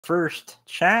first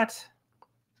chat.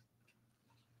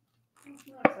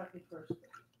 Not exactly first.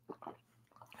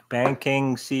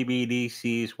 Banking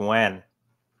CBDCs when?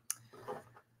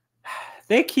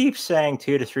 They keep saying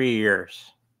 2 to 3 years.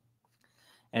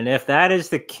 And if that is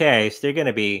the case, they're going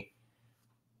to be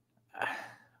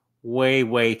way,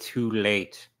 way too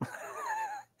late.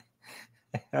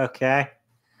 Okay.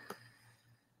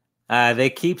 They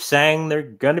keep saying they're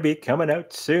going to be coming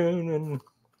out soon, and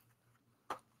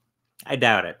I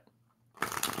doubt it.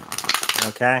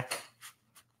 Okay.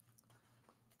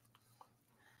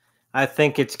 I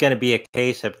think it's going to be a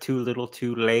case of too little,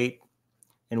 too late.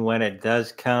 And when it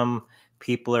does come,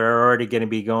 people are already going to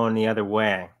be going the other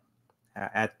way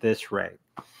at this rate.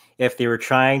 If they were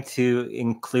trying to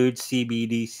include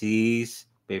CBDCs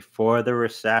before the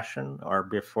recession or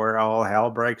before all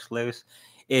hell breaks loose,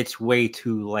 it's way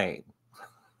too late.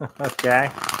 Okay?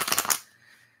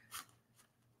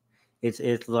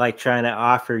 It's like trying to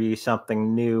offer you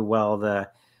something new while the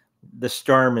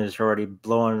storm is already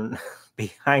blowing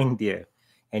behind you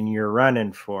and you're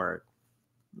running for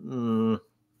it.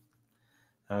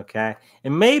 Okay,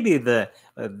 and maybe the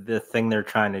thing they're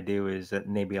trying to do is that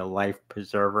maybe a life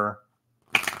preserver.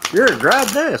 Here, grab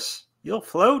this. You'll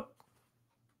float.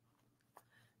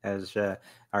 As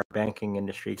our banking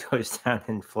industry goes down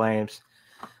in flames.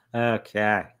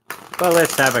 Okay, well,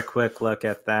 let's have a quick look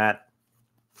at that.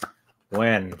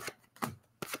 When?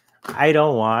 I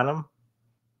don't want them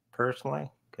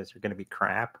personally because they're going to be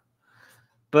crap,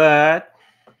 but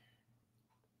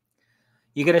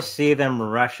you're going to see them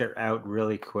rush it out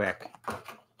really quick.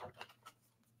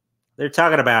 They're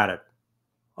talking about it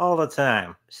all the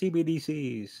time.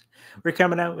 CBDCs. We're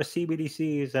coming out with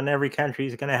CBDCs, and every country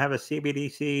is going to have a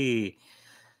CBDC.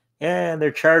 And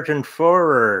they're charging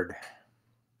forward,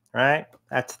 right?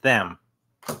 That's them.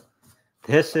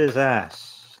 This is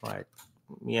us. Like,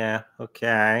 yeah,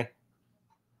 okay.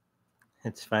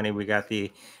 It's funny. We got the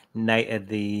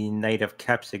Knight of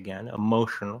Cups again.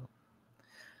 Emotional.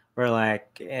 We're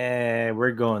like,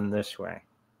 we're going this way.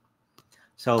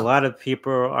 So a lot of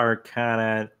people are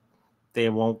kind of, they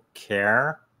won't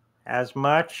care as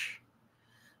much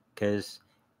because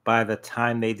by the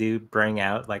time they do bring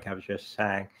out, like I was just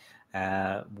saying,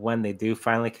 when they do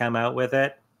finally come out with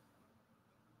it,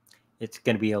 it's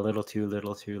going to be a little too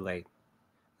late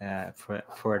for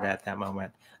it at that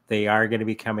moment. They are going to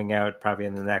be coming out probably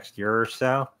in the next year or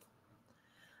so.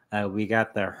 We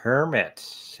got the Hermit,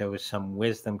 so some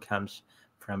wisdom comes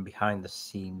from behind the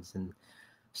scenes and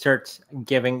starts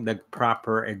giving the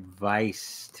proper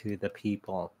advice to the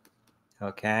people.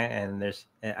 Okay, and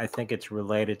I think it's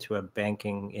related to a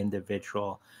banking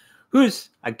individual who's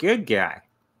a good guy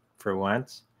for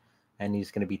once, and he's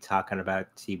going to be talking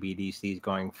about CBDCs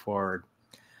going forward.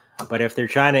 But if they're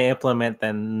trying to implement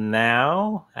them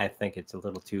now, I think it's a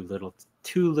little too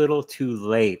too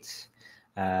late.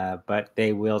 But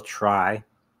they will try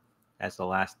as a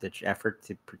last-ditch effort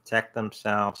to protect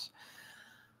themselves.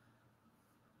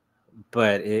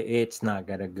 But it's not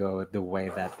going to go the way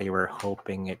that they were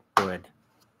hoping it would.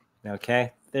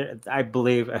 Okay? I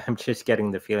believe, I'm just getting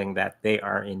the feeling that they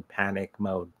are in panic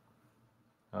mode.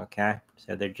 Okay?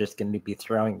 So they're just going to be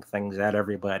throwing things at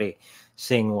everybody,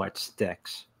 seeing what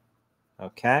sticks.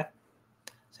 Okay?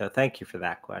 So thank you for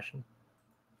that question.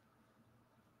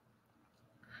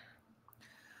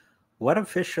 What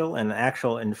official and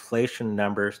actual inflation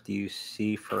numbers do you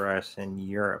see for us in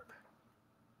Europe?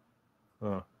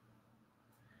 Oh.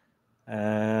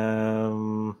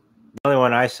 The only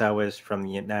one I saw was from the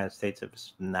United States. It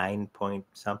was 9 point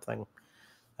something.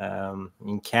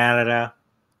 In Canada,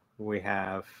 we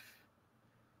have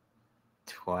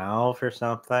 12 or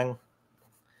something.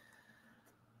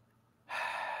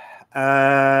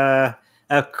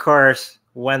 Of course,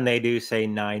 when they do say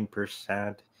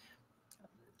 9%,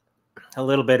 a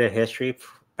little bit of history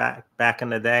back in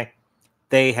the day,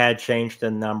 they had changed the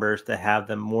numbers to have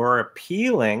them more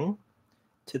appealing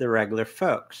to the regular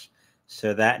folks.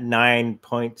 So that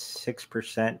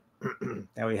 9.6%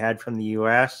 that we had from the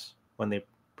US when they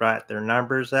brought their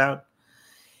numbers out,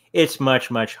 it's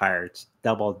much, much higher. It's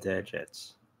double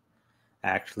digits.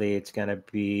 Actually, it's going to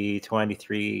be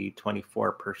 23,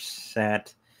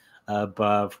 24%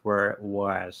 above where it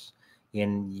was.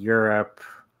 In Europe,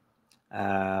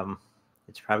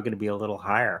 it's probably going to be a little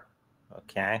higher,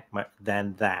 okay,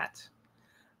 than that,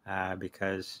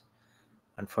 because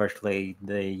unfortunately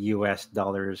the US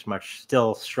dollar is much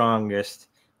still strongest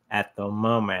at the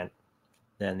moment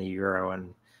than the euro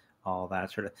and all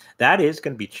that sort of. That is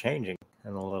going to be changing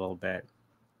in a little bit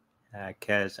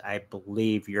because I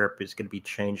believe Europe is going to be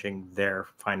changing their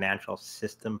financial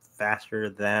system faster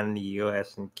than the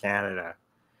US and Canada.